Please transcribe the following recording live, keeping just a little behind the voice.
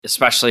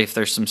especially if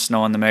there's some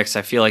snow in the mix.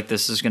 I feel like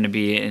this is going to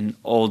be an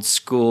old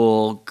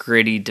school,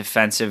 gritty,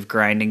 defensive,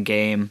 grinding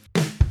game.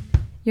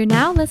 You're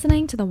now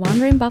listening to the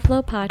Wandering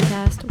Buffalo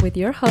podcast with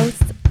your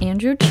hosts,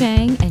 Andrew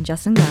Chang and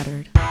Justin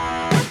Goddard.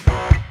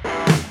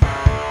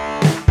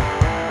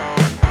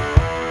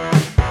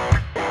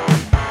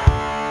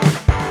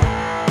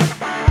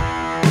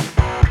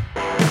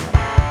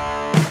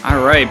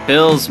 All right,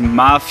 Bills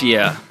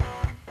Mafia.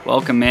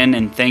 Welcome in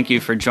and thank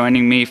you for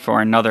joining me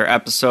for another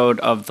episode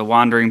of the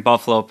Wandering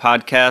Buffalo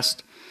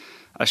podcast,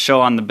 a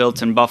show on the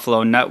Built-in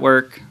Buffalo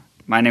Network.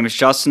 My name is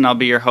Justin. I'll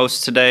be your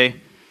host today.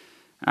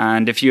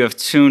 And if you have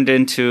tuned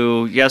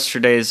into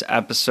yesterday's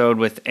episode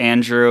with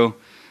Andrew,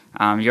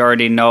 you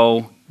already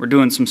know we're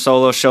doing some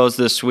solo shows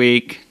this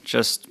week.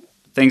 Just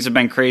things have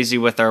been crazy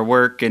with our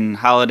work and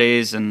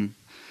holidays and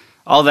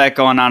all that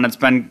going on. It's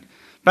been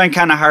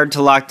kind of hard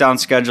to lock down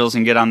schedules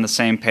and get on the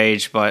same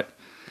page, but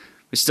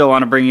we still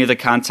want to bring you the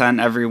content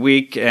every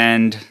week.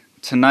 And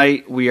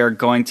tonight we are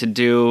going to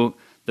do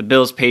the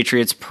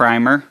Bills-Patriots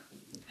primer.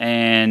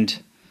 And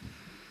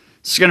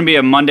it's going to be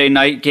a Monday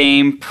night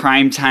game,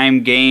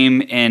 primetime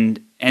game. And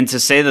to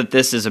say that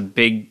this is a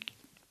big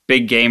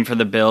game for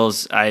the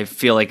Bills, I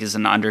feel like is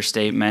an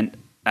understatement.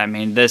 I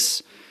mean,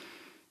 this,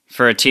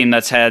 for a team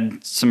that's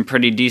had some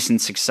pretty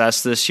decent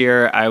success this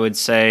year, I would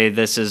say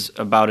this is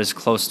about as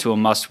close to a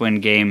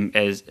must-win game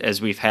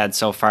as we've had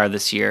so far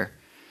this year.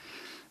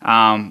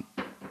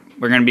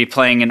 We're going to be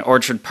playing in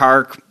Orchard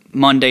Park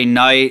Monday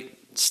night.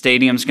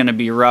 Stadium's going to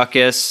be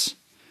ruckus.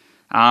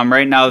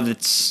 Right now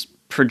it's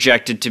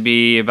projected to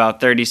be about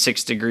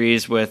 36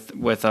 degrees with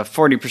a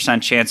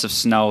 40% chance of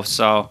snow.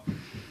 So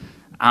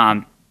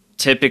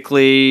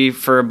typically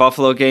for a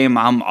Buffalo game,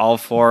 I'm all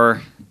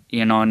for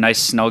a nice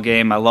snow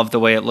game. I love the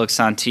way it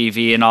looks on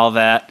TV and all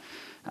that.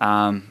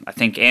 I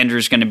think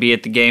Andrew's going to be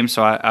at the game,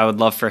 so I would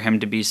love for him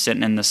to be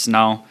sitting in the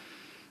snow.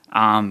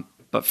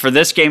 But for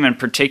this game in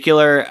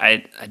particular,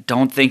 I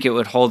don't think it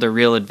would hold a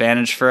real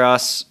advantage for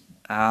us.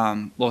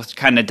 We'll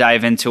kind of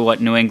dive into what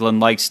New England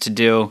likes to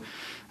do.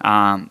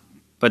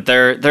 But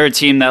they're a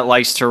team that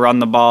likes to run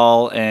the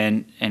ball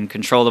and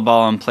control the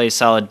ball and play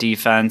solid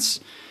defense.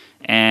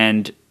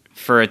 And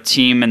for a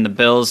team in the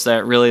Bills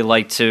that really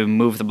like to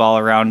move the ball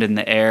around in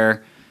the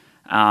air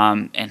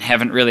and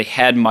haven't really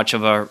had much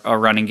of a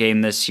running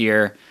game this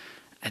year,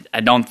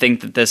 I don't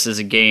think that this is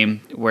a game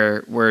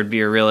where it'd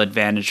be a real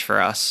advantage for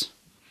us.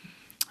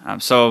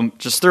 So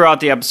just throughout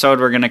the episode,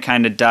 we're going to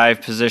kind of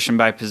dive position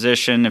by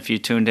position. If you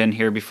tuned in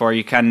here before,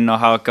 you kind of know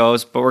how it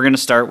goes. But we're going to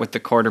start with the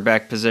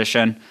quarterback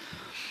position.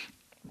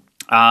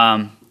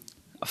 A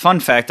fun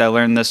fact I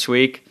learned this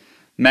week,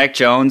 Mac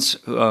Jones,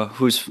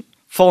 whose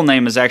full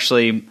name is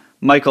actually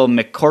Michael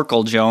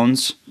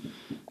McCorkle-Jones,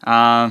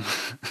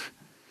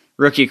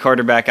 rookie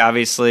quarterback,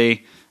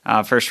 obviously,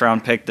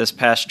 first-round pick this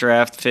past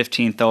draft,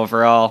 15th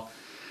overall.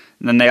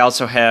 And then they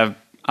also have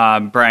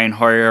Brian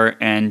Hoyer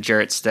and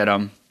Jarrett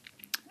Stidham.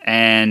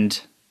 And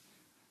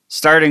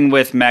starting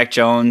with Mac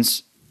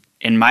Jones,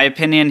 in my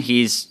opinion,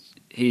 he's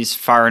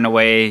far and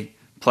away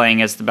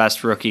playing as the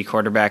best rookie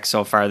quarterback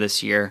so far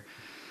this year.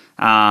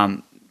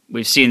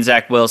 We've seen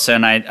Zach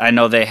Wilson. I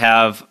know they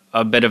have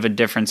a bit of a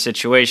different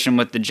situation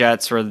with the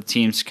Jets where the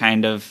team's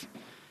kind of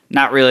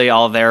not really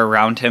all there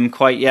around him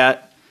quite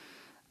yet.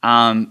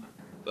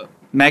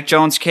 Mac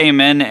Jones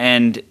came in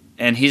and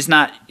he's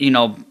not,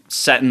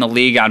 setting the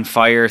league on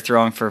fire,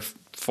 throwing for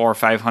 400 or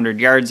 500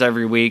 yards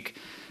every week.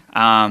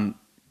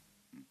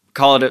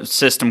 Call it a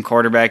system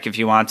quarterback if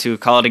you want to.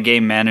 Call it a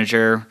game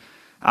manager.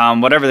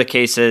 Whatever the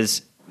case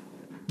is,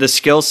 the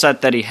skill set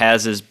that he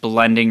has is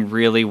blending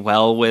really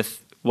well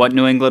with what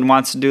New England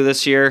wants to do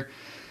this year,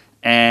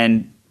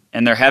 and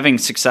they're having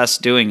success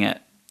doing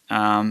it.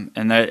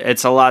 And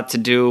it's a lot to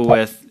do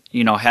with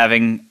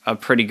having a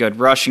pretty good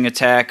rushing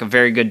attack, a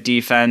very good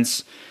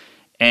defense,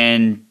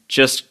 and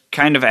just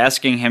kind of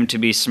asking him to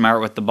be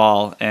smart with the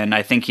ball. And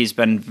I think he's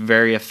been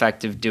very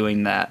effective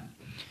doing that.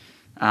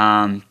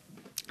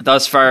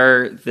 Thus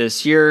far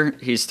this year,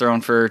 he's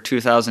thrown for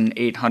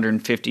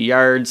 2,850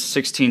 yards,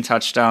 16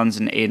 touchdowns,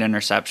 and 8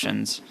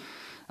 interceptions.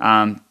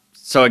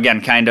 So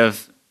again,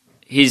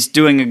 he's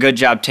doing a good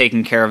job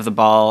taking care of the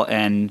ball,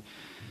 and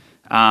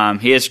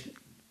he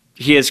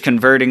is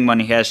converting when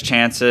he has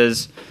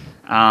chances.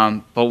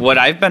 But what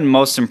I've been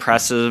most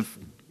impressed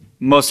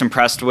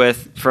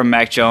with from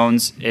Mac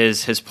Jones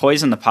is his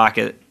poise in the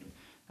pocket.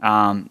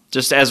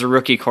 Just as a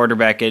rookie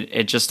quarterback,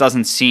 it just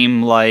doesn't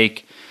seem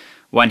like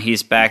when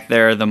he's back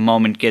there, the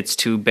moment gets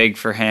too big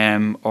for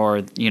him,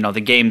 or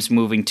the game's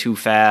moving too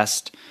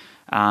fast.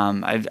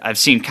 I've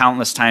seen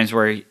countless times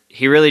where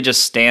he really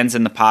just stands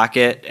in the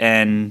pocket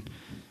and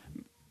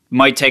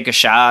might take a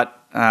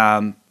shot,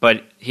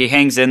 but he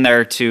hangs in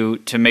there to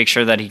make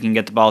sure that he can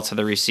get the ball to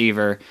the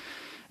receiver.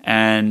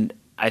 And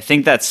I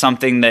think that's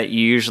something that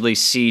you usually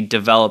see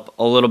develop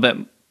a little bit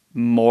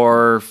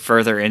more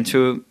further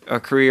into a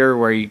career,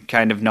 where you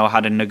kind of know how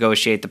to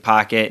negotiate the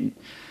pocket.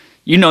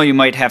 You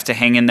might have to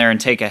hang in there and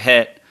take a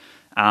hit,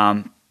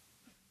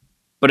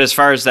 But as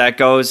far as that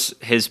goes,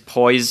 his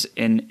poise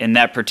in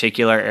that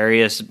particular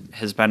area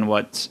has been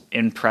what's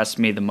impressed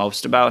me the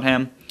most about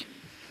him.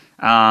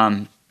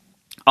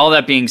 All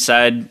that being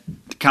said,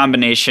 the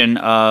combination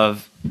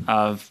of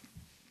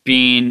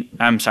McDermott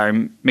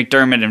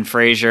and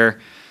Frazier,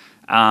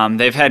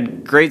 they've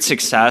had great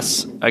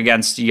success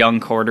against young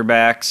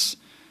quarterbacks,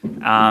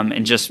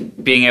 and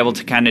just being able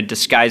to kind of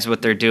disguise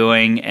what they're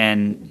doing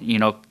and,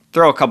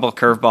 throw a couple of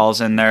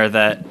curveballs in there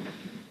that,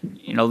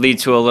 lead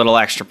to a little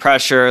extra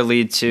pressure,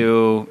 lead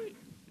to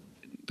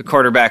the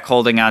quarterback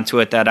holding onto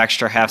it that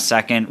extra half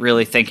second,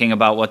 really thinking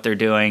about what they're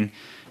doing,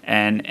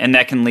 and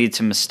that can lead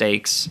to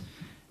mistakes.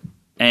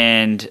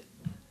 And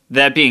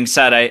that being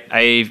said,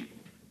 I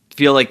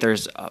feel like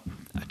there's a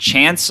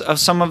chance of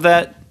some of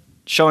that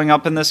showing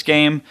up in this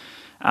game,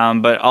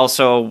 but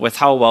also with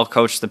how well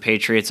coached the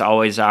Patriots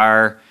always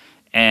are,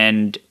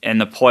 and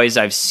the poise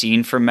I've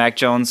seen from Mac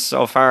Jones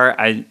so far,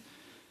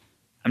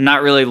 I'm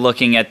not really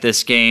looking at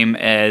this game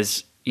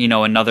as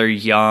another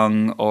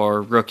young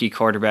or rookie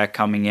quarterback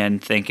coming in,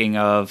 thinking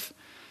of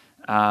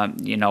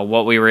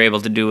what we were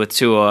able to do with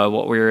Tua,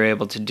 what we were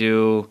able to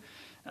do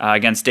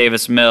against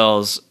Davis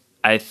Mills.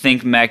 I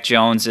think Mac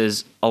Jones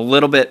is a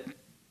little bit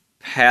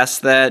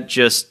past that,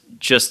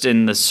 just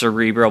in the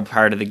cerebral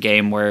part of the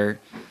game where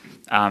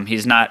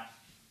he's not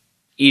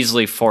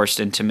easily forced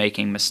into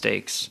making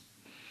mistakes.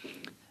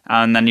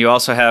 And then you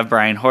also have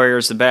Brian Hoyer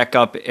as the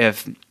backup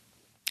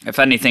if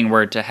anything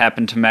were to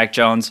happen to Mac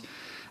Jones.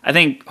 I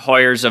think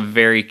Hoyer's a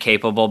very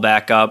capable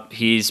backup.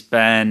 He's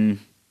been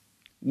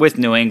with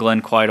New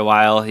England quite a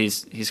while.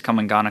 He's come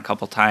and gone a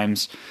couple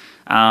times.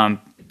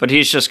 But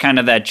he's just kind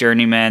of that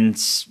journeyman,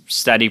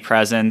 steady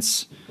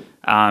presence.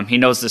 He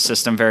knows the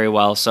system very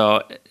well.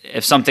 So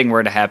if something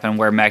were to happen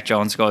where Mac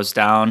Jones goes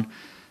down,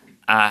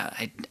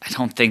 I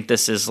don't think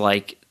this is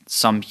like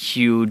some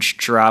huge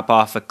drop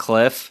off a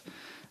cliff.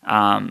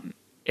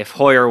 If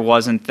Hoyer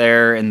wasn't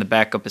there and the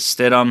backup is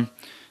Stidham,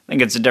 I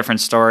think it's a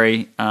different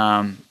story.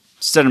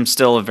 Stidham's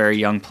still a very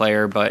young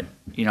player, but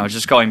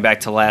just going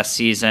back to last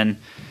season,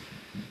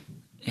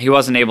 he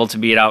wasn't able to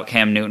beat out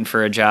Cam Newton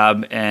for a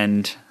job.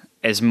 And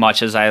as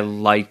much as I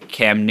like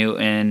Cam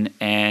Newton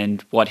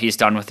and what he's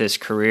done with his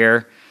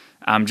career,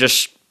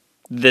 just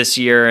this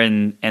year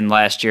and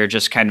last year,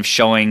 just kind of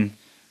showing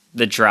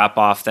the drop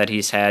off that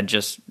he's had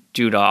just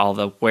due to all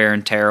the wear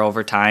and tear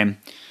over time.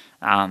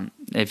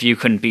 If you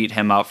couldn't beat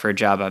him out for a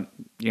job,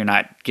 you're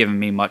not giving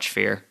me much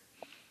fear.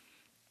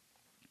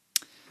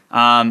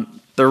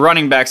 The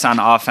running backs on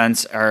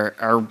offense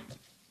are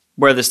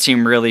where this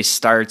team really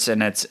starts,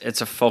 and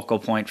it's a focal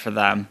point for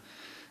them.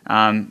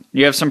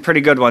 You have some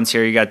pretty good ones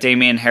here. You got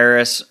Damian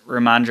Harris,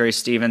 Ramondre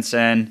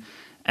Stevenson,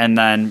 and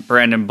then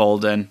Brandon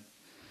Bolden.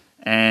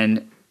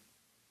 And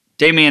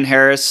Damian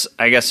Harris,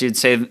 I guess you'd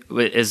say,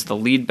 is the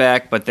lead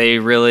back, but they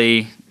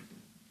really,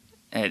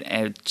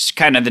 it's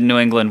kind of the New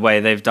England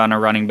way. They've done a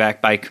running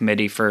back by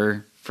committee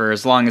for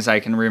as long as I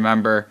can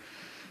remember.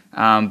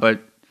 But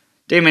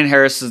Damian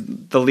Harris is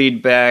the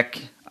lead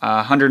back,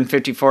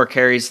 154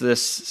 carries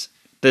this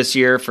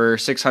year for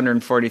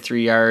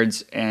 643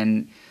 yards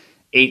and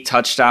 8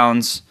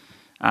 touchdowns.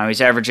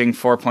 He's averaging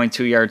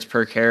 4.2 yards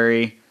per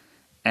carry,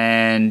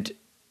 and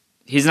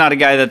he's not a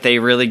guy that they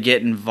really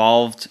get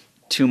involved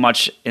too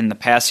much in the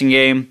passing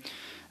game.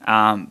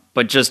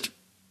 But just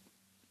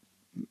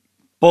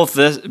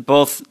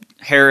both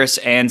Harris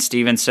and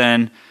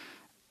Stevenson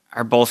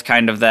are both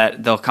kind of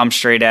that. They'll come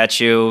straight at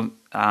you.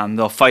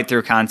 They'll fight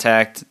through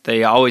contact.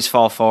 They always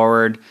fall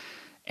forward,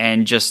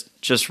 and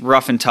just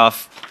rough and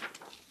tough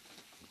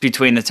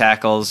between the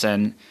tackles,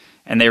 and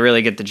they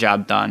really get the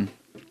job done.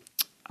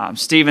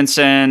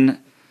 Stevenson,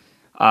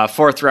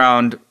 4th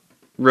round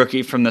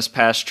rookie from this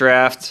past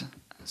draft,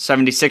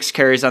 76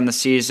 carries on the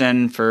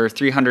season for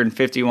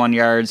 351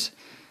 yards.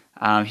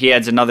 He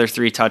adds another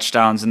 3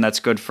 touchdowns, and that's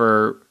good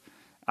for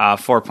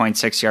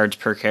 4.6 yards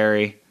per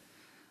carry.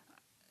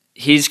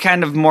 He's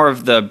kind of more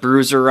of the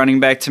bruiser running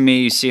back to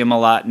me. You see him a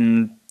lot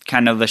in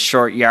kind of the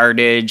short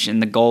yardage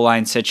and the goal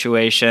line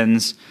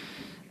situations.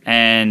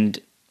 And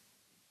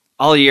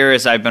all year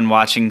as I've been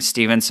watching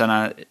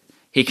Stevenson,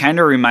 he kind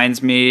of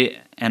reminds me,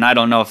 and I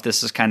don't know if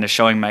this is kind of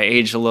showing my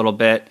age a little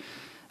bit,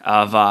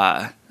 of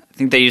I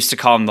think they used to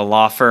call him the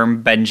law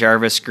firm Ben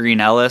Jarvis Green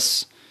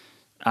Ellis,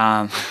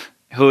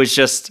 who was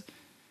just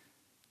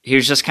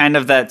kind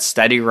of that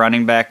steady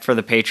running back for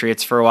the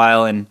Patriots for a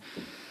while, and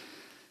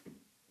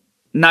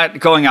not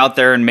going out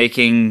there and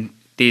making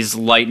these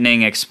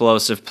lightning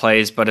explosive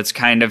plays, but it's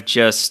kind of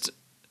just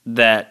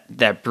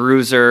that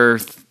bruiser,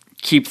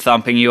 keep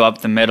thumping you up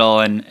the middle,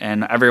 and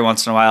every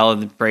once in a while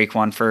break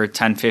one for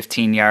 10,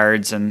 15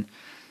 yards and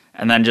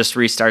then just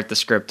restart the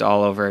script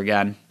all over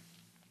again.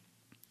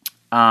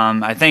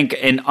 I think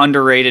an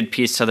underrated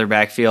piece to their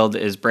backfield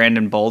is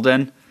Brandon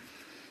Bolden.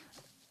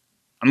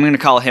 I'm going to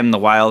call him the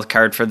wild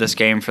card for this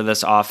game, for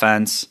this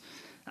offense.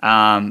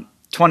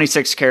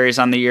 26 carries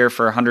on the year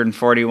for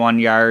 141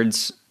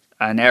 yards,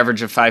 an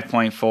average of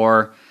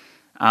 5.4.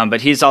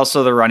 But he's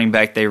also the running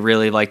back they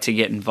really like to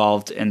get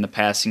involved in the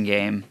passing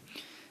game.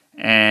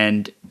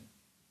 And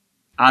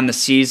On the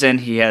season,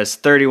 he has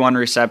 31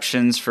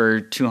 receptions for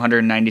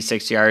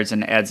 296 yards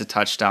and adds a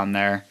touchdown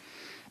there.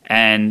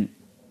 And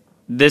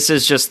this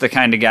is just the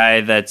kind of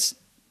guy that's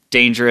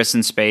dangerous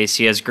in space.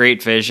 He has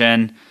great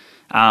vision.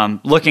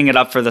 Looking it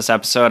up for this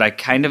episode, I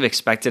kind of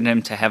expected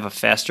him to have a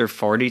faster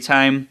 40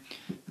 time.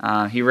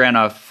 He ran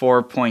a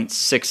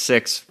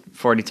 4.66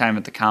 40 time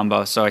at the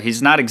combo, so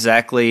he's not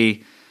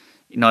exactly,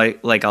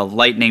 like a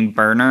lightning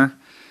burner.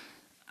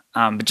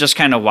 But just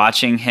kind of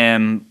watching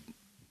him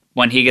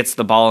when he gets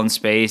the ball in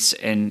space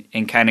and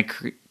kind of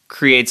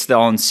creates the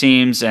own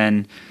seams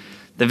and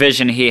the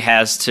vision he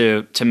has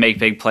to make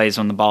big plays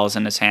when the ball is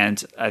in his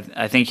hands,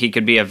 I think he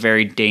could be a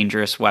very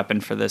dangerous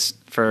weapon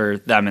for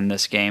them in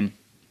this game.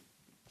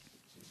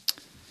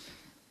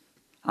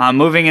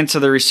 Moving into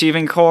the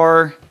receiving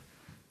core,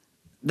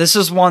 this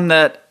is one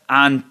that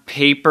on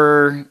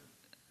paper,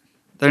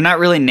 they're not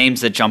really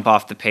names that jump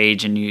off the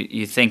page and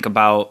you think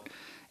about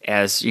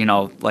as,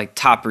 like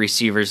top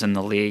receivers in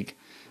the league.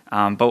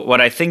 But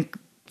what I think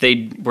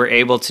they were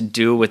able to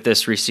do with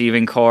this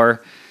receiving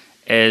core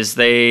is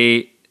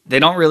they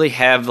don't really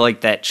have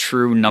like that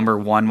true number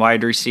one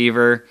wide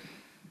receiver,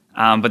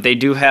 but they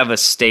do have a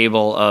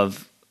stable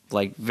of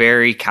like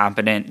very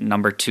competent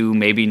number two,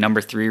 maybe number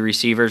three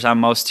receivers on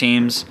most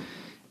teams.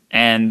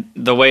 And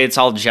the way it's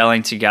all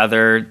gelling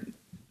together,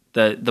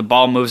 the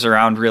ball moves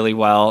around really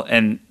well,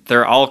 and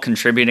they're all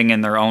contributing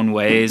in their own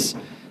ways.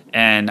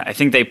 And I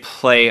think they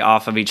play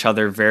off of each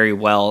other very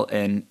well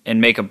and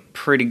make a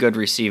pretty good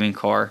receiving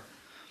core.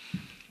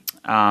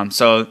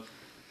 So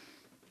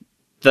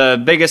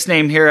the biggest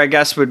name here, I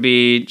guess, would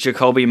be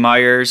Jakobi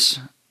Meyers.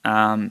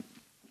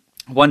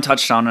 One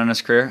touchdown in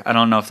his career. I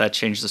don't know if that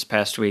changed this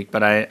past week,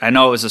 but I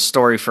know it was a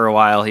story for a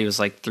while. He was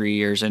like 3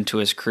 years into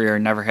his career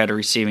and never had a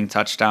receiving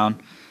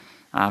touchdown.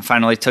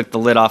 Finally took the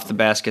lid off the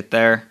basket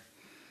there.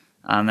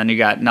 Then you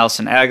got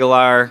Nelson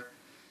Aguilar.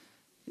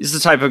 He's the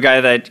type of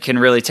guy that can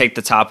really take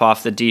the top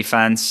off the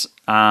defense.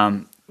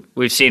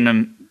 We've seen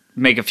him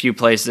make a few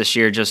plays this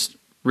year just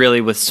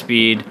really with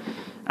speed.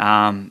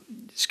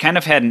 He's kind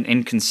of had an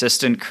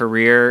inconsistent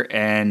career,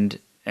 and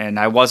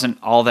I wasn't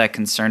all that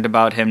concerned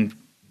about him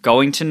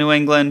going to New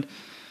England,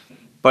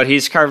 but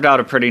he's carved out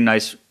a pretty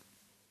nice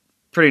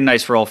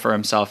role for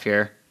himself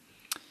here.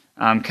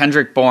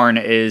 Kendrick Bourne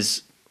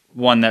is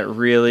one that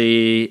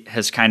really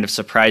has kind of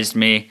surprised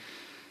me.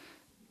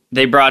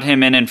 They brought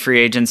him in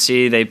free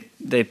agency.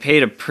 They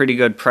paid a pretty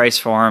good price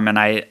for him, and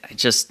I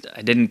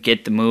didn't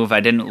get the move. I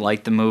didn't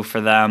like the move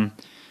for them.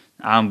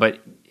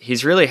 But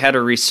he's really had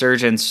a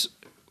resurgence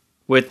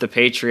with the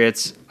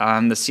Patriots.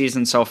 The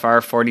season so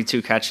far,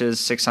 42 catches,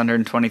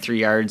 623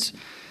 yards.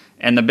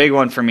 And the big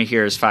one for me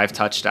here is 5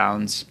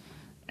 touchdowns.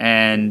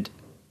 And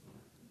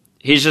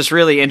he's just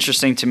really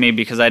interesting to me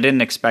because I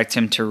didn't expect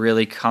him to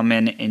really come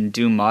in and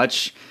do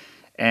much.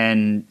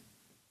 And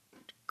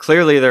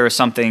clearly there was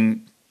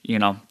something,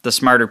 the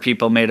smarter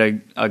people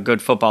made a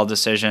good football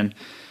decision.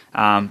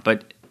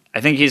 But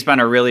I think he's been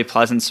a really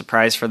pleasant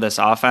surprise for this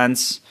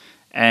offense.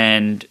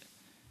 And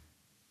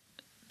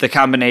the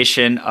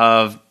combination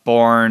of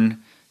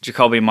Bourne,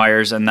 Jakobi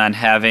Meyers, and then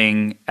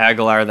having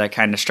Aguilar that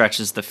kind of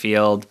stretches the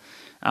field,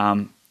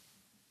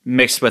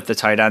 mixed with the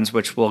tight ends,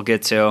 which we'll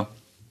get to,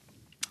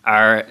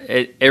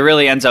 it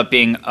really ends up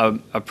being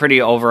a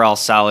pretty overall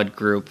solid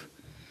group.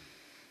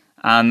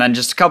 And then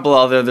just a couple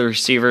other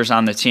receivers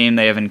on the team.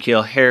 They have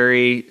N'Keal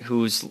Harry,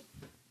 who's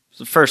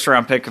the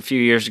first-round pick a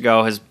few years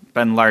ago, has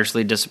been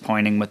largely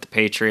disappointing with the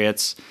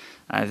Patriots.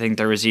 I think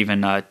there was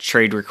even a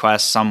trade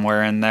request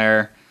somewhere in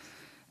there.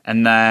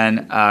 And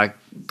then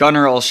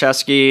Gunnar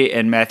Olszewski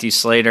and Matthew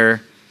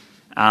Slater.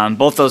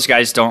 Both those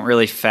guys don't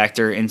really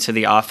factor into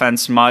the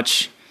offense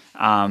much,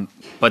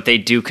 but they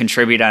do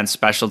contribute on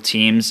special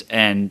teams,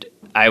 and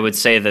I would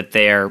say that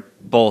they are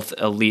both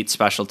elite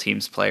special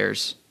teams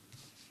players.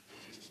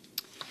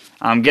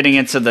 Getting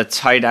into the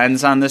tight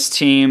ends on this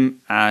team,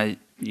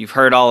 you've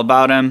heard all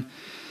about him.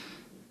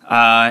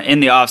 In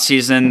the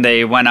offseason,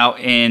 they went out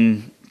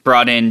and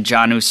brought in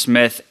Jonnu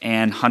Smith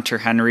and Hunter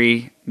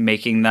Henry,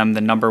 making them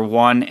the number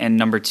 1 and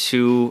number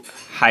 2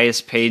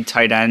 highest paid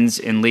tight ends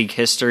in league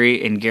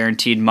history in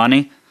guaranteed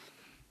money.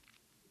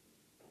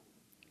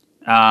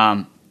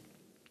 So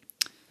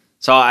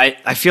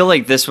I feel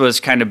like this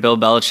was kind of Bill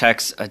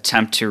Belichick's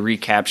attempt to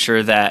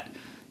recapture that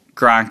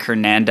Gronk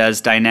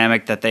Hernandez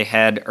dynamic that they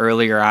had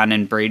earlier on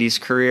in Brady's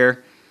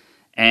career.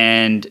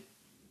 And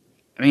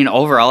I mean,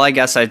 overall, I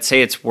guess I'd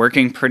say it's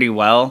working pretty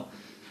well.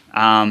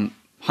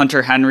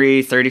 Hunter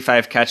Henry,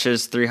 35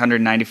 catches,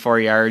 394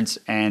 yards,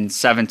 and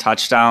 7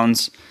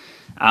 touchdowns.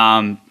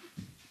 To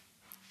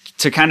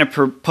kind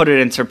of put it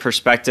into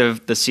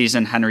perspective, the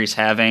season Henry's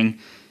having,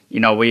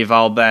 we've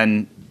all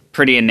been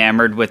pretty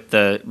enamored with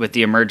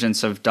the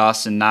emergence of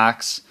Dawson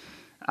Knox.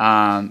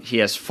 He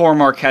has 4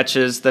 more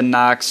catches than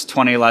Knox,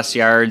 20 less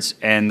yards,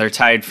 and they're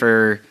tied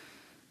for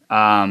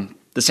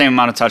the same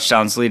amount of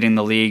touchdowns, leading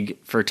the league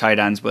for tight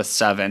ends with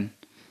 7.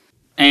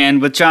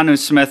 And with Jonnu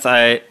Smith,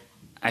 I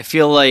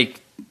feel like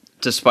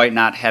despite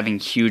not having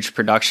huge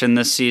production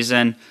this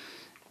season,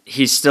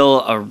 he's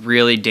still a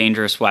really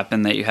dangerous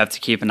weapon that you have to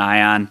keep an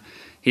eye on.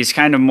 he's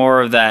kind of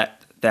more of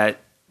that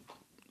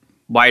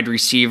wide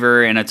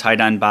receiver in a tight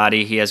end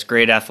body. He has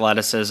great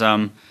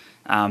athleticism.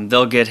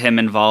 They'll get him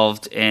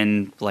involved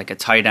in like a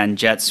tight end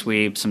jet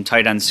sweep, some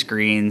tight end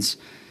screens,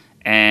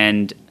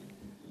 and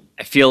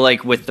I feel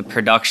like with the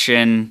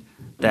production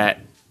that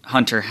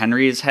Hunter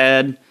Henry's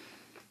had,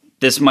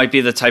 this might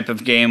be the type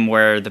of game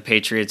where the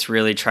Patriots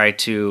really try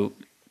to,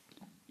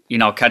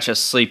 catch us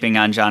sleeping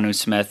on Jonnu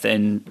Smith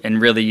and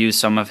really use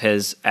some of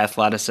his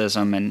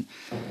athleticism and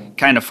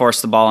kind of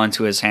force the ball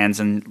into his hands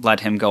and let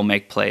him go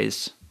make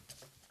plays.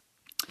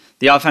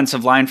 The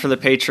offensive line for the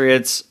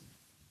Patriots,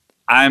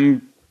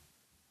 I'm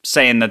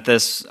saying that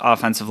this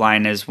offensive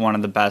line is one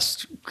of the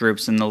best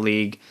groups in the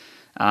league,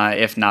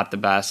 if not the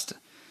best.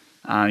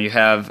 You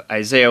have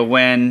Isaiah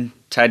Wynn,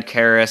 Ted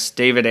Karras,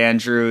 David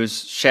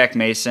Andrews, Shaq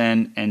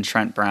Mason, and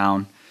Trent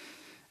Brown.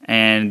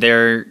 And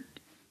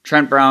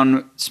Trent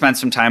Brown spent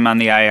some time on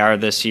the IR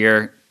this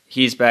year.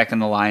 He's back in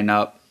the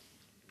lineup.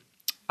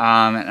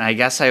 And I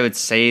guess I would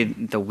say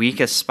the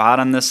weakest spot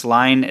on this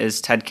line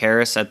is Ted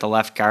Karras at the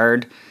left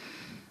guard.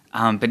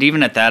 But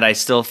even at that, I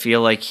still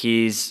feel like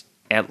he's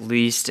at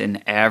least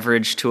an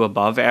average to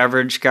above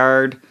average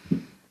guard.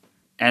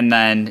 And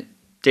then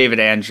David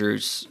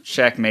Andrews,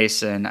 Shaq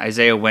Mason,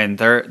 Isaiah Wynn,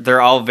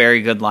 they're all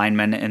very good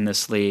linemen in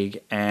this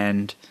league,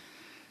 and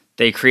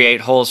they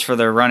create holes for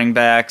their running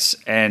backs,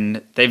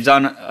 and they've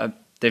done a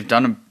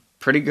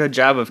pretty good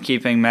job of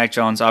keeping Mac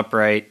Jones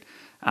upright.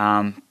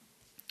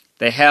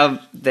 They have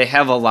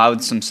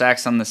allowed some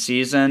sacks on the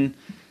season,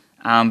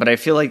 but I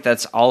feel like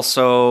that's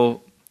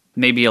also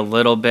maybe a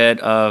little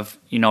bit of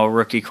a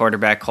rookie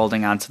quarterback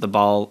holding onto the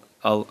ball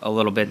a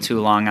little bit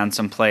too long on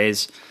some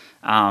plays.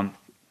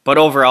 But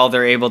overall,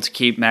 they're able to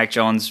keep Mac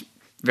Jones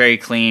very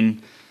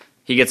clean.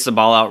 He gets the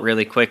ball out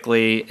really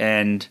quickly,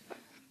 and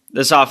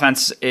this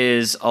offense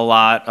is a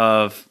lot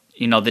of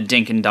the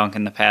dink and dunk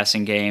in the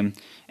passing game,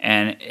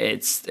 and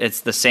it's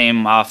the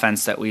same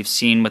offense that we've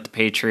seen with the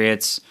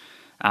Patriots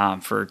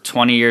for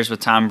 20 years with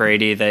Tom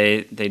Brady.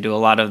 They do a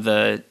lot of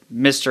the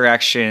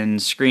misdirection,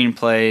 screen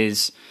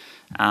plays,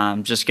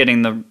 just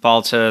getting the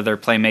ball to their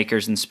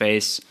playmakers in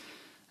space.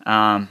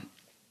 And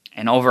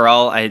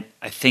overall, I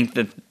think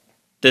that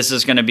this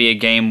is going to be a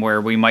game where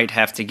we might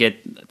have to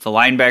get the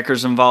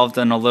linebackers involved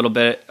in a little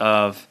bit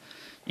of,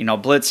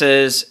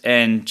 blitzes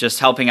and just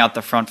helping out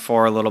the front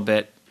four a little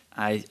bit.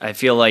 I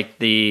feel like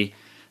the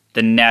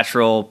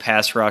natural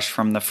pass rush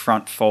from the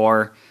front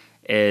four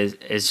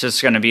is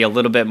just going to be a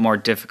little bit more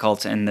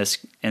difficult in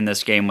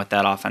this game with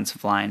that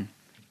offensive line.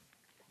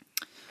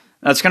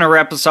 That's going to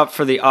wrap us up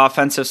for the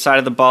offensive side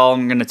of the ball.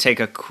 I'm going to take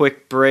a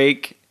quick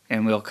break,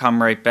 and we'll come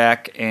right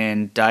back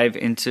and dive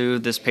into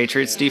this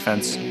Patriots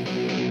defense.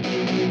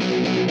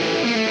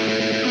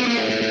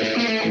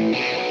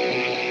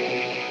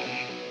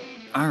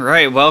 All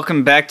right,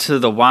 welcome back to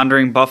the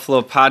Wandering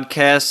Buffalo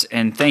podcast,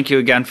 and thank you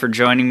again for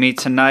joining me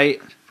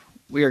tonight.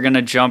 We are going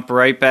to jump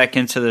right back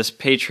into this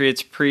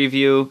Patriots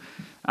preview,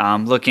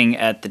 looking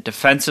at the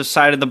defensive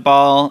side of the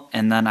ball,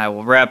 and then I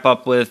will wrap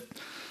up with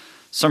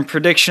some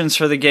predictions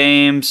for the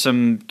game,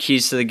 some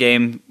keys to the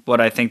game, what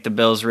I think the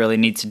Bills really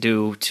need to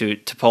do to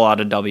pull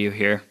out a W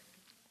here.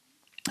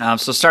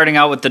 So starting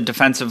out with the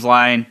defensive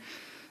line,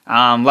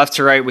 left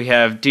to right we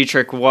have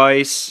Dietrich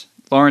Weiss,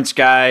 Lawrence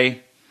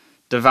Guy,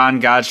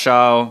 Davon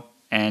Godchaux,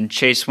 and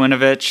Chase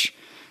Winovich,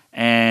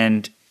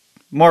 and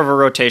more of a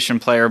rotation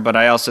player, but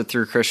I also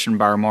threw Christian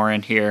Barmore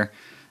in here.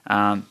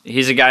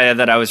 He's a guy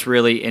that I was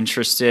really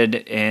interested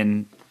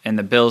in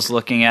the Bills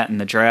looking at in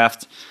the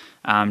draft,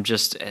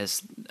 just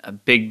as a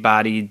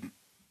big-bodied,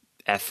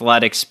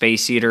 athletic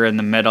space eater in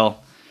the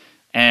middle.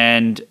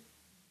 And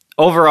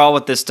overall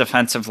with this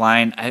defensive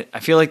line, I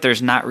feel like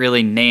there's not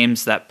really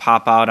names that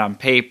pop out on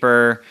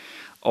paper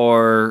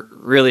or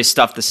really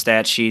stuff the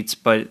stat sheets,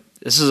 but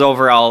this is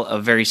overall a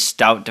very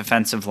stout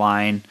defensive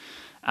line.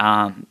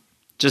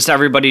 Just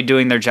everybody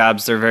doing their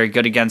jobs. They're very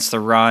good against the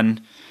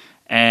run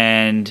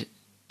and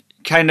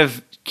kind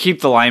of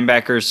keep the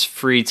linebackers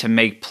free to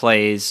make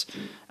plays.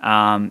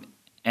 And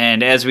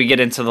as we get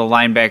into the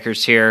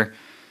linebackers here,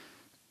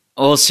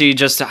 we'll see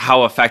just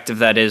how effective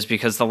that is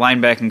because the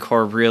linebacking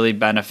core really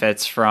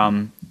benefits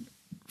from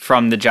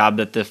the job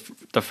that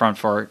the front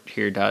four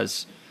here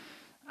does.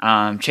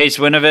 Chase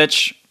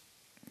Winovich,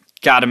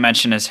 got to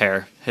mention his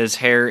hair. His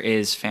hair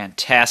is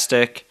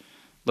fantastic.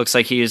 Looks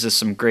like he uses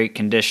some great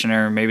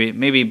conditioner. Maybe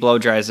he blow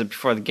dries it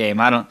before the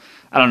game. I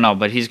don't know,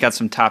 but he's got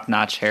some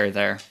top-notch hair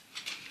there.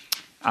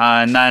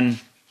 And then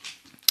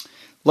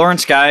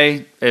Lawrence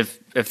Guy, if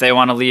they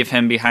want to leave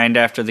him behind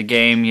after the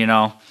game,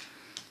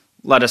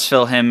 let us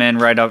fill him in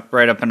right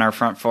up in our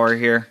front four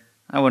here.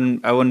 I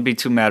wouldn't be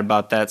too mad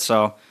about that.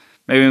 So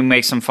maybe we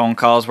make some phone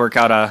calls, work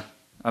out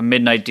a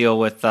midnight deal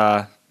with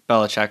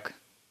Belichick.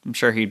 I'm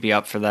sure he'd be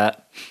up for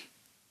that.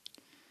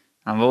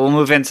 But we'll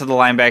move into the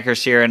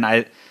linebackers here, and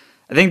I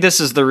think this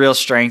is the real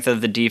strength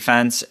of the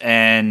defense,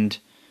 and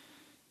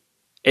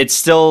it's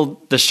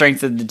still the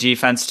strength of the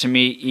defense to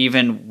me,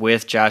 even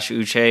with Josh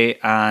Uche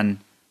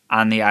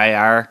on the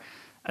IR.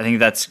 I think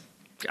that's,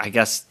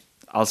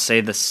 I'll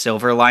say the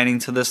silver lining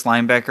to this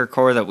linebacker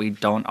core that we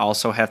don't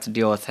also have to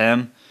deal with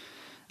him.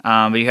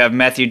 But you have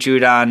Matthew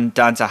Judon,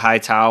 Donta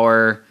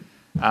Hightower,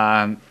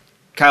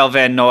 Kyle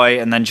Van Noy,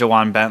 and then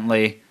Jawan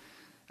Bentley.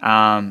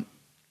 And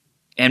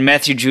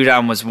Matthew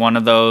Judon was one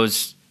of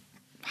those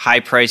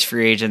high-priced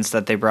free agents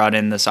that they brought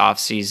in this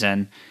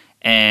offseason.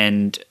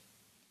 And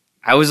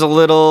I was a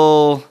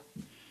little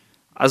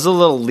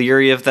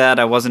leery of that.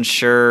 I wasn't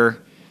sure,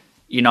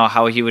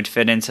 how he would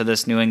fit into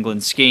this New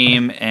England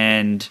scheme,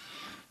 and,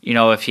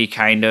 if he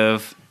kind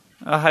of...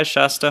 Oh, hi,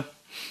 Shasta.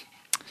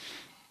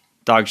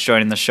 Dog's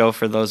joining the show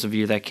for those of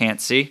you that can't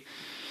see.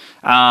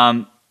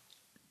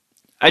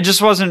 I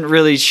just wasn't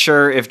really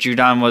sure if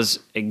Judon was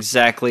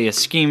exactly a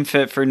scheme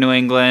fit for New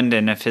England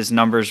and if his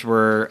numbers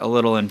were a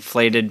little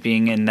inflated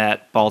being in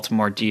that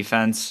Baltimore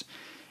defense.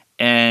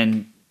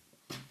 And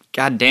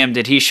goddamn,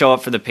 did he show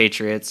up for the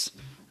Patriots.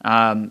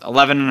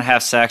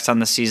 11.5 sacks on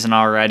the season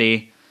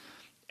already.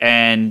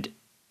 And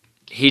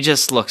he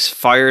just looks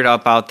fired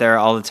up out there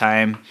all the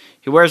time.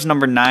 He wears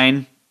number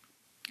 9.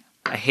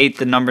 I hate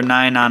the number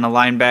 9 on a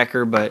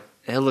linebacker, but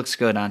it looks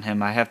good on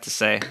him, I have to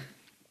say.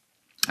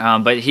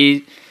 But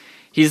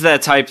he's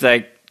that type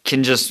that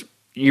can just,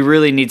 you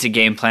really need to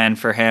game plan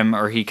for him,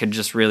 or he could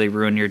just really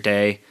ruin your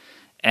day.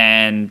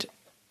 And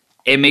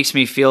it makes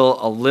me feel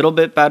a little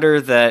bit better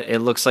that it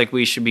looks like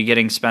we should be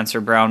getting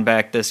Spencer Brown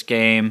back this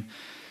game.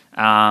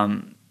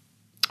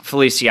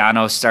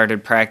 Feliciano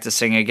started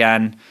practicing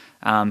again.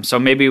 So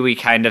maybe we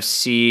kind of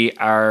see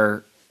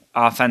our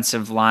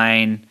offensive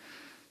line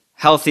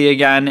healthy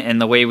again in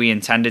the way we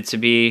intend it to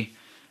be.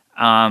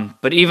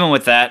 But even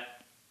with that,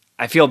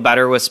 I feel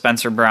better with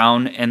Spencer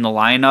Brown in the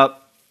lineup.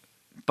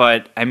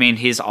 But, I mean,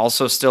 he's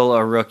also still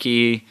a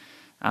rookie.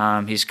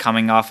 He's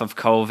coming off of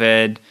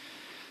COVID.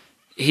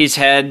 He's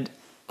had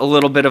a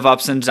little bit of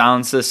ups and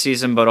downs this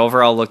season, but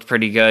overall looked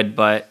pretty good.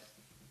 But,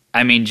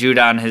 I mean,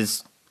 Judon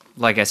has,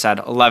 like I said,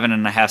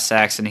 11.5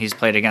 sacks, and he's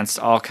played against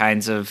all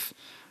kinds of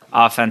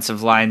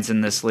offensive lines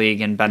in this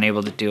league and been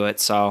able to do it.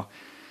 So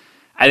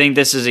I think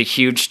this is a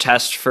huge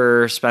test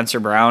for Spencer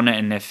Brown,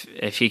 and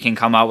if he can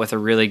come out with a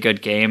really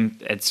good game,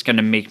 it's going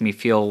to make me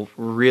feel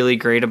really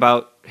great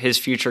about his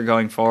future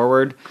going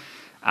forward.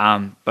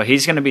 But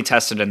he's going to be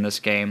tested in this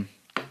game.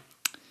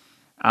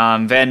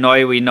 Van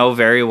Noy, we know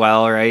very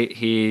well, right?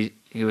 He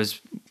was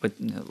with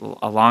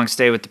a long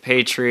stay with the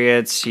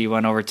Patriots. He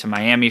went over to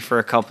Miami for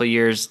a couple of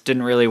years.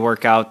 Didn't really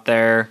work out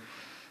there.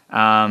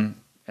 And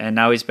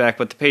now he's back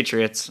with the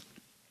Patriots.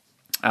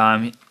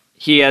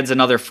 He adds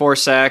another 4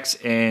 sacks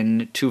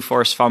and 2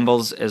 forced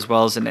fumbles as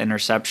well as an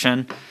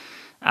interception.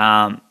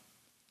 I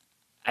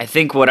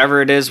think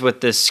whatever it is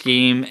with this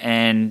scheme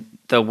and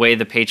the way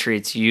the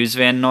Patriots use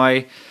Van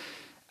Noy,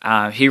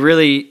 he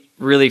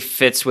really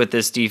fits with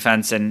this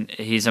defense, and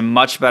he's a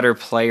much better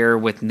player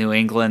with New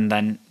England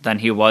than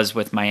he was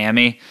with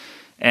Miami.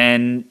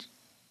 And,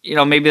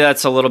 maybe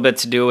that's a little bit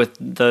to do with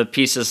the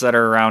pieces that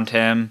are around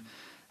him.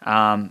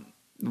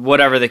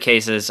 Whatever the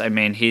case is, I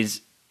mean,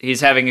 he's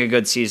having a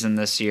good season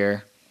this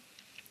year.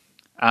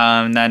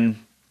 And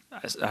then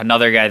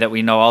another guy that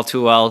we know all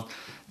too well,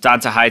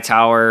 Donta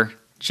Hightower,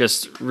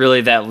 just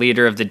really that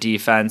leader of the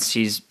defense.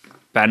 He's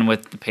been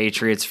with the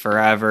Patriots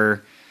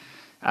forever.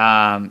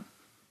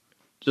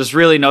 Just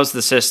really knows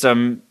the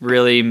system,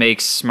 really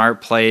makes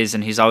smart plays,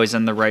 and he's always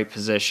in the right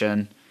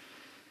position.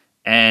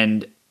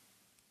 And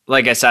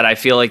like I said, I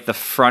feel like the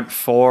front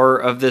 4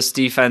 of this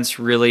defense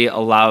really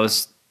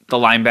allows the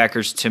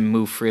linebackers to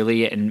move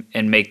freely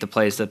and make the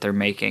plays that they're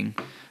making.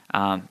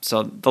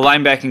 So the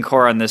linebacking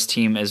core on this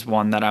team is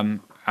one that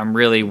I'm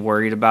really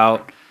worried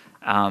about.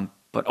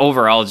 But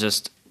overall,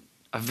 just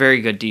a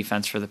very good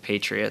defense for the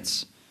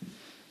Patriots.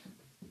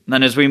 And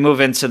then as we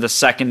move into the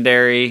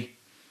secondary,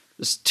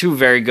 there's 2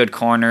 very good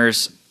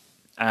corners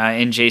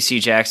in J.C.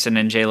 Jackson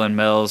and Jalen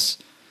Mills.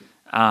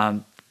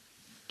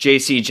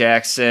 J.C.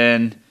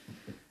 Jackson,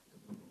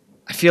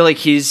 I feel like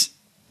his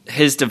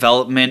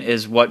development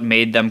is what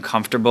made them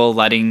comfortable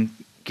letting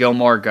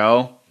Gilmore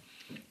go.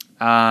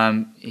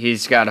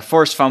 He's got a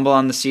forced fumble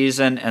on the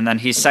season, and then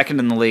he's second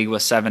in the league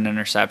with 7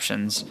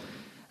 interceptions.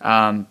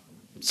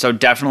 So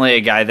definitely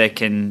a guy that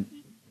can,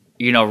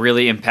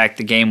 really impact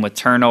the game with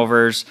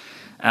turnovers.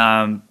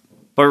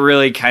 But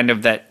really kind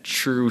of that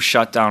true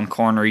shutdown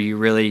corner you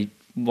really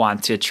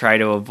want to try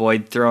to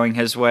avoid throwing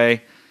his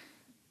way.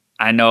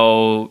 I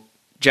know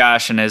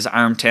Josh and his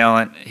arm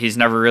talent, he's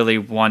never really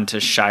one to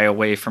shy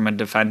away from a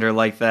defender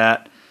like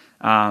that.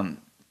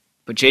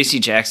 But J.C.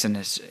 Jackson,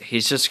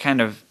 he's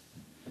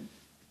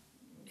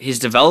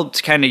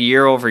developed kind of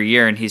year over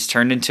year, and he's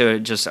turned into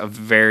just a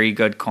very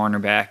good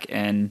cornerback.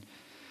 And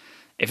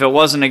if it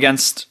wasn't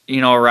against,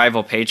 a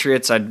rival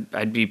Patriots,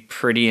 I'd be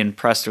pretty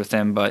impressed with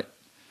him, but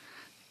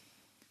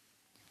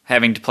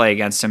having to play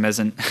against him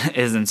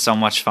isn't so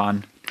much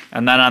fun.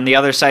 And then on the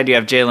other side, you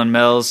have Jalen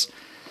Mills.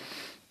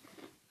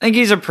 I think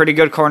he's a pretty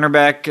good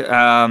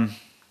cornerback,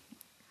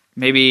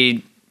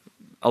 maybe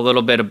a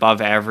little bit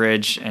above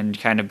average, and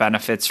kind of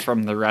benefits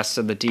from the rest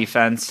of the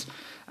defense.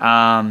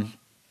 But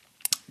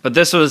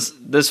this was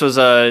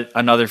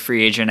another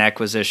free agent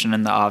acquisition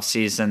in the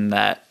offseason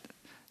that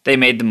they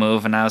made the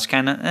move, and I was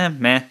kind of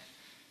meh.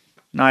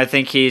 No, I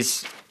think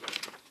he's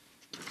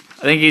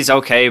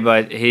okay,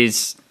 but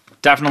he's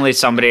definitely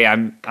somebody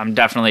I'm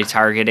definitely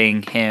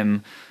targeting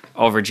him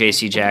over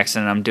J.C.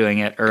 Jackson. I'm doing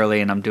it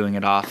early and I'm doing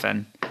it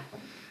often.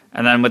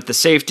 And then with the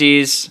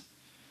safeties,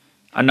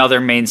 another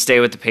mainstay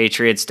with the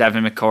Patriots,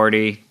 Devin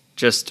McCourty.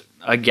 Just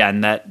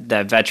again that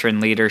veteran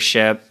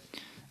leadership,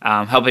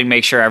 helping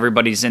make sure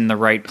everybody's in the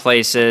right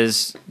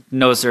places,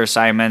 knows their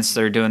assignments,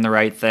 they're doing the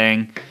right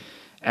thing.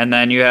 And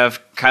then you have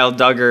Kyle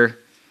Duggar.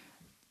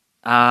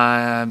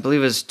 I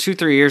believe it was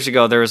 2-3 years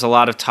ago, there was a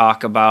lot of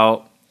talk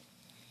about,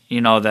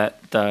 that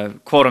the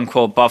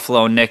quote-unquote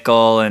Buffalo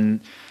nickel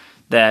and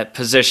that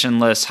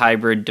positionless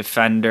hybrid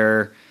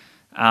defender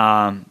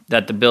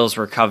that the Bills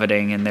were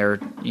coveting, and they're,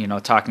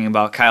 talking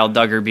about Kyle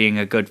Duggar being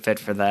a good fit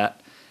for that.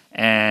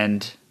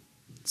 And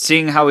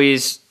seeing how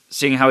he's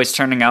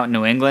turning out in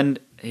New England,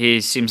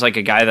 he seems like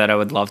a guy that I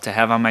would love to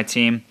have on my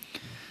team.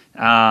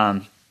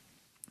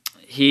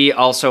 He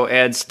also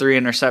adds 3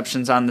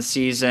 interceptions on the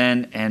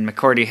season, and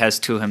McCourty has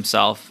 2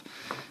 himself.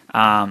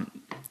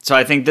 So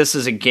I think this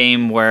is a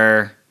game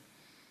where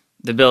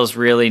the Bills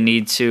really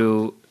need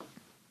to,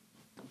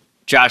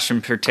 Josh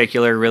in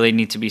particular, really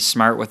need to be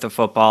smart with the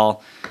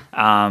football.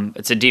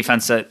 It's a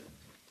defense that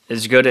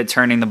is good at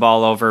turning the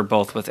ball over,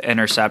 both with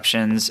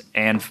interceptions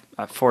and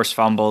forced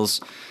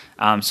fumbles.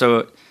 So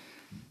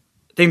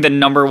I think the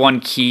number one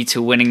key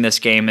to winning this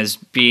game is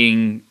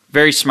being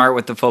very smart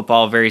with the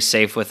football, very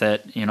safe with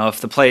it. If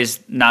the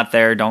play's not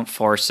there, don't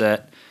force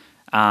it.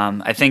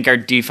 I think our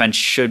defense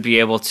should be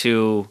able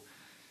to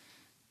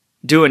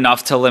do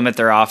enough to limit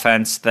their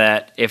offense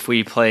that if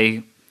we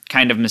play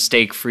kind of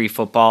mistake-free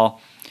football,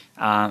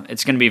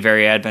 it's going to be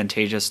very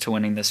advantageous to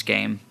winning this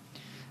game.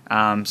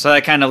 So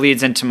that kind of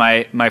leads into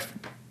my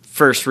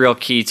first real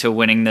key to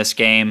winning this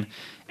game,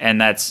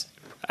 and that's,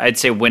 I'd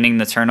say, winning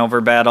the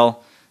turnover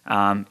battle.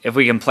 If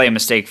we can play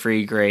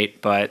mistake-free,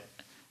 great, but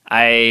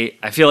I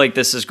feel like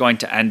this is going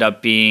to end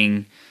up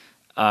being,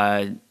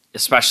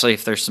 especially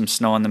if there's some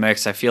snow in the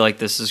mix, I feel like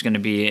this is going to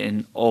be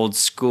an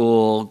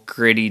old-school,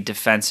 gritty,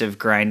 defensive,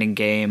 grinding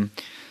game.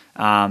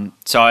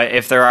 So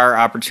if there are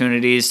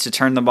opportunities to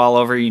turn the ball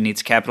over, you need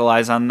to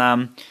capitalize on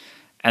them.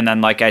 And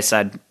then, like I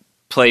said,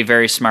 play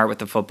very smart with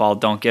the football.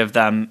 Don't give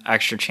them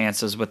extra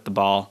chances with the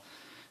ball.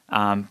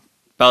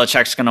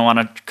 Belichick's going to want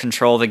to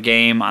control the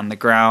game on the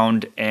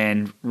ground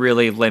and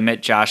really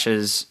limit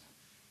Josh's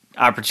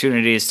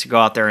opportunities to go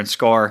out there and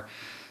score.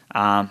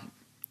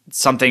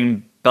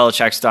 Something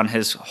Belichick's done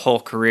his whole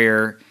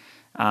career.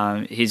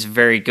 He's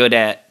very good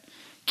at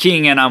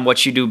keying in on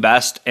what you do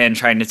best and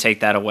trying to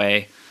take that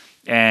away.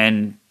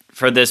 And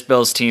for this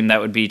Bills team, that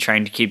would be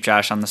trying to keep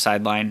Josh on the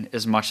sideline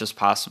as much as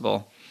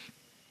possible.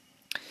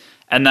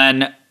 And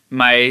then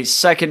my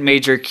second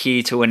major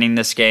key to winning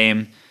this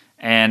game,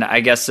 and I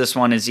guess this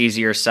one is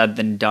easier said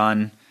than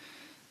done,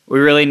 we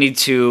really need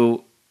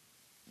to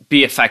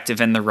be effective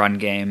in the run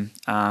game.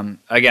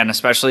 Again,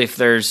 especially if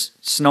there's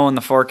snow in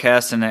the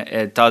forecast and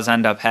it does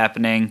end up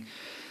happening.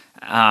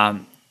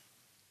 I'm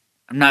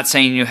not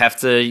saying you have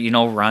to,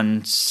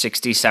 run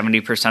 60,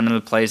 70% of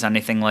the plays,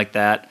 anything like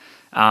that.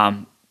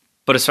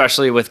 But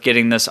especially with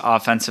getting this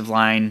offensive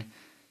line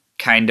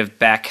kind of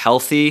back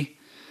healthy,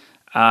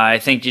 I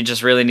think you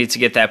just really need to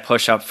get that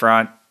push up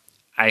front.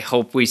 I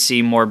hope we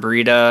see more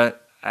Breida.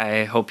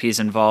 I hope he's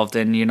involved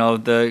in,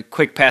 the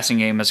quick passing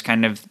game is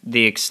kind of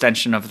the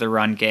extension of the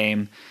run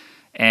game,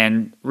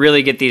 and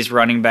really get these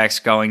running backs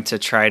going to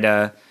try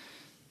to,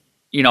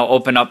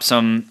 open up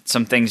some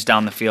things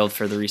down the field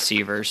for the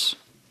receivers.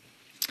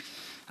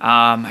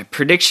 My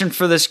prediction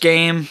for this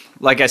game,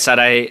 like I said,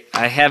 I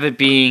have it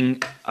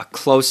being a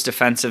close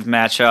defensive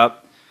matchup.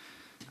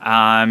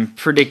 I'm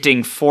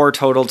predicting 4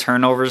 total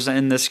turnovers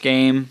in this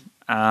game.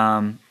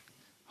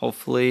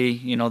 Hopefully,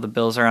 the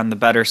Bills are on the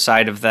better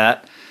side of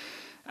that.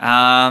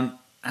 And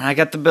I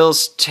got the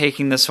Bills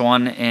taking this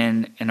one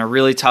in a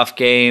really tough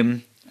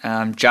game.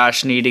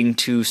 Josh needing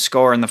to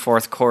score in the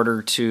fourth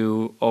quarter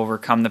to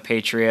overcome the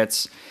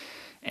Patriots.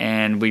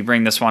 And we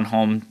bring this one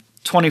home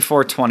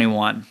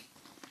 24-21.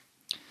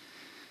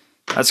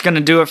 That's going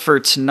to do it for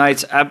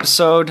tonight's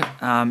episode.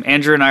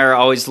 Andrew and I are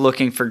always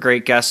looking for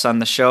great guests on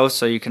the show,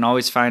 so you can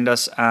always find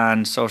us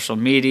on social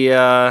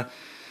media.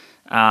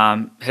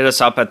 Hit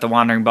us up at the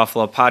Wandering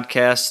Buffalo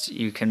Podcast.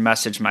 You can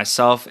message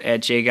myself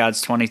at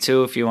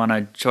jgods22 if you want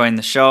to join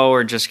the show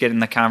or just get in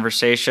the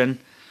conversation.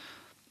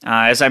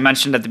 As I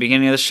mentioned at the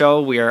beginning of the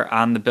show, we are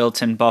on the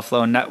Built-in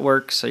Buffalo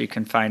Network, so you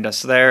can find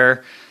us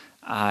there.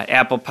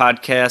 Apple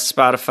Podcasts,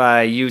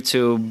 Spotify,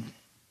 YouTube,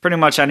 pretty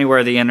much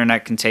anywhere the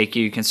internet can take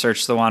you. You can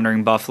search The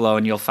Wandering Buffalo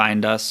and you'll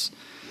find us.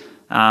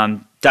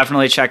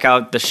 Definitely check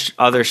out the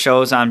other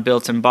shows on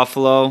Built-in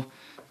Buffalo.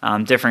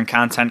 Different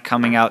content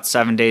coming out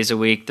 7 days a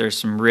week. There's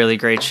some really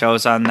great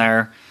shows on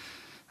there.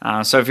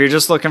 So if you're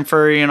just looking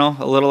for,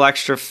 a little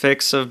extra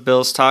fix of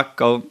Bills talk,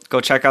 go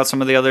check out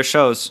some of the other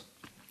shows.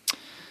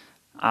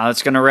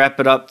 That's going to wrap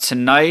it up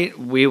tonight.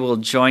 We will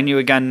join you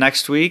again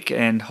next week,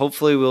 and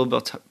hopefully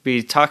we'll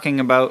be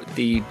talking about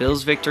the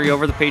Bills' victory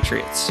over the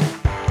Patriots.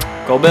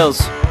 Go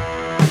Bills!